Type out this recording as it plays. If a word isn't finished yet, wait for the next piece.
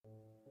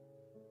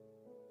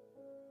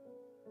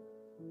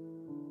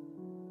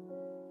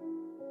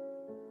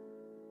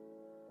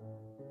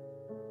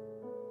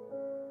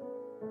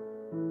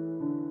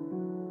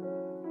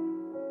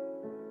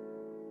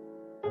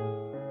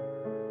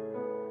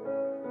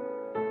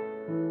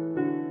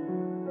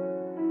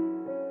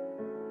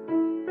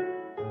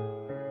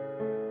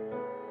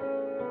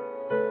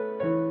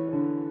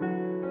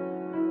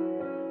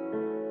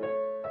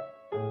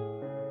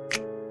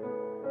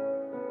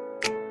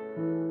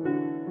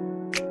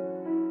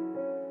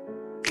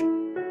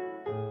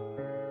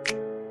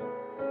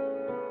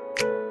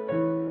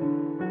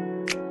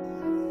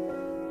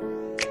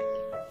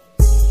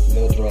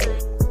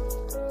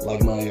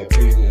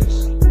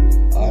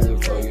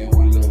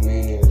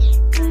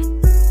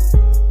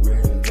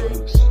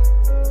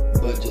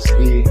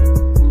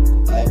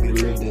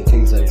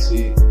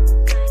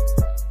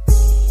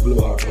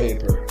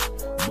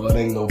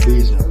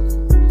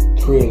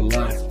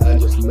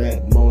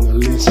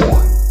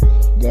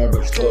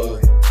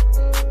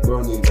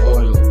burning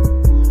oil,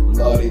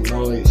 bloody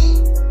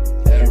noise,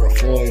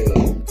 aerofoil.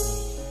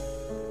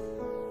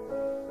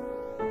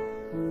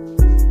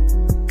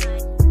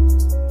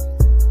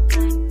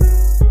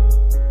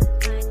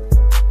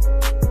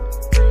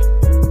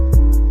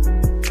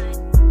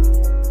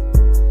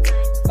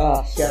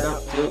 Shout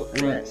out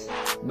to Ness,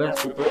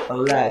 best rapper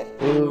alive.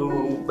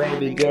 Ooh,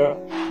 baby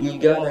girl, you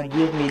gonna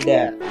give me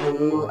that.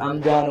 Ooh, I'm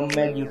gonna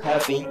make you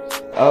happy.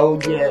 Oh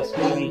yes,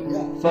 we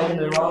fucking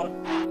around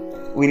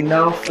with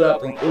no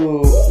flopping.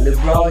 Ooh,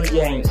 LeBron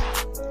James,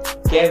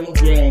 Kevin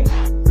James,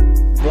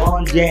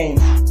 Ron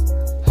James,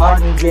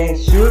 Harden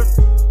James, shoot.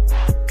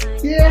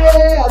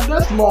 Yeah,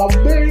 that's my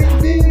baby,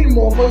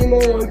 motherfucker. You know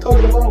what I'm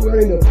talking about? We're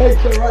in the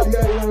picture right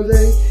now, you know what I'm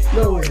saying?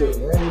 No, we do, man.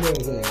 You know what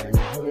I'm saying?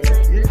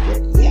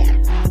 Yeah.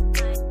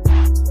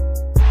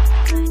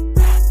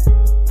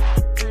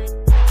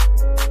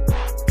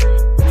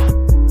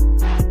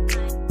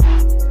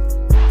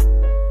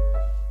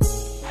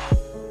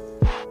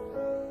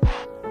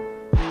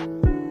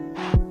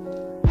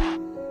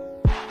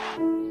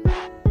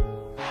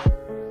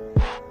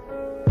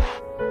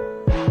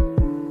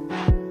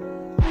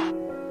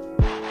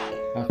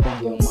 I'm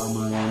for your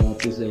mama on a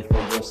Tuesday,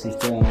 for your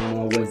sister on a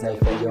Wednesday,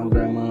 for your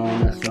grandma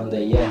on a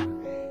Sunday, yeah,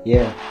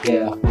 I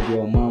for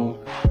your mama,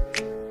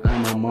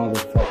 I'm a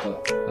motherfucker.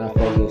 I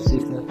for your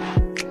sister,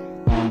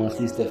 I'm a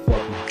sister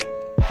fucker.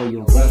 For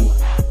your grandma,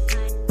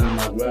 I'm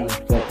a grandma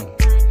fucker.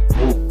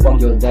 Oh, fuck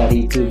your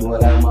daddy too,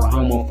 but I'm a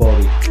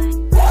homophobe.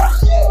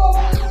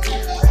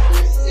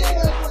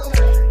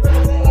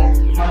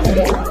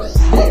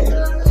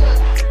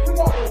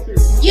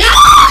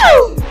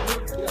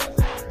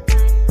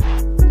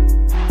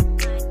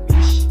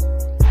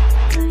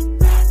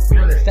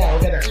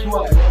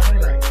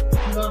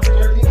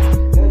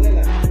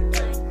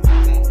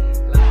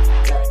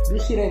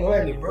 This shit ain't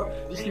random, bro.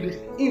 This shit is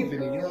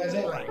infinite, you know what I'm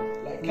saying?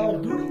 Like Call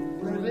of Duty, you know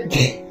what I'm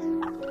saying?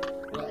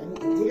 Like,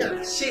 we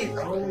got shit, you know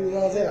what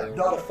I'm saying? Like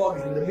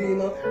Daughterfuckers in the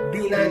building,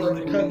 B9 on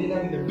the cut, B9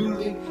 in the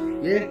building,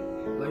 yeah?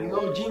 Like, you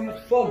know, genius,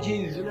 fuck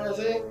genius, you know what I'm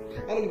saying?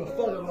 I don't give a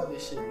fuck about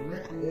this shit, you know?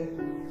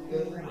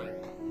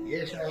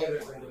 Yeah, should I have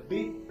it on the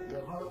beat? You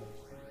know,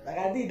 like, I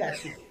did that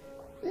shit.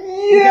 You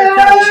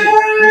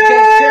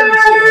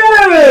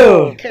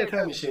can't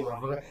tell me shit,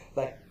 motherfucker.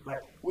 Like,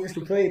 we used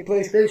to play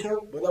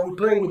PlayStation, but now we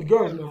playing with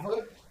girls,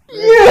 motherfucker.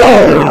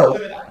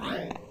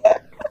 Yeah!